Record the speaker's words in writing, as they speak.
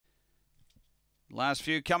Last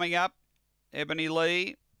few coming up. Ebony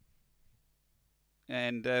Lee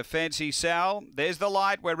and Fancy Sal. There's the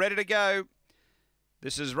light. We're ready to go.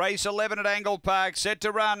 This is race 11 at Angle Park. Set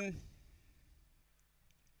to run.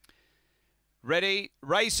 Ready,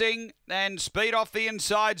 racing, and speed off the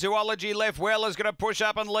inside. Zoology left well is going to push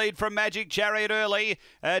up and lead from Magic Chariot early.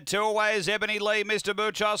 Two away is Ebony Lee, Mr.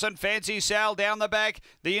 Muchos and Fancy Sal down the back.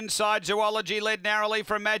 The inside Zoology led narrowly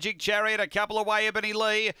from Magic Chariot. A couple away Ebony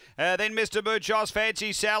Lee. Then Mr. Muchos,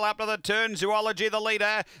 Fancy Sal up to the turn. Zoology the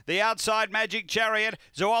leader. The outside Magic Chariot.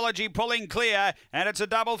 Zoology pulling clear, and it's a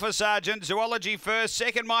double for Sergeant. Zoology first.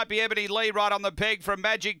 Second might be Ebony Lee right on the peg from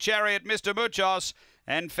Magic Chariot, Mr. Muchos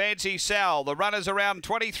and Fancy Sal. The runner's around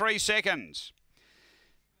 23 seconds.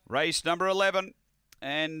 Race number 11.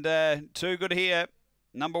 And too good here.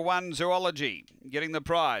 Number 1, Zoology, getting the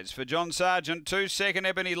prize for John Sargent. 2 second,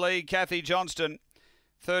 Ebony Lee, Kathy Johnston.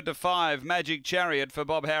 3rd to 5, Magic Chariot for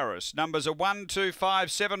Bob Harris. Numbers are 1, 2,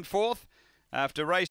 5, 7, 4th after race.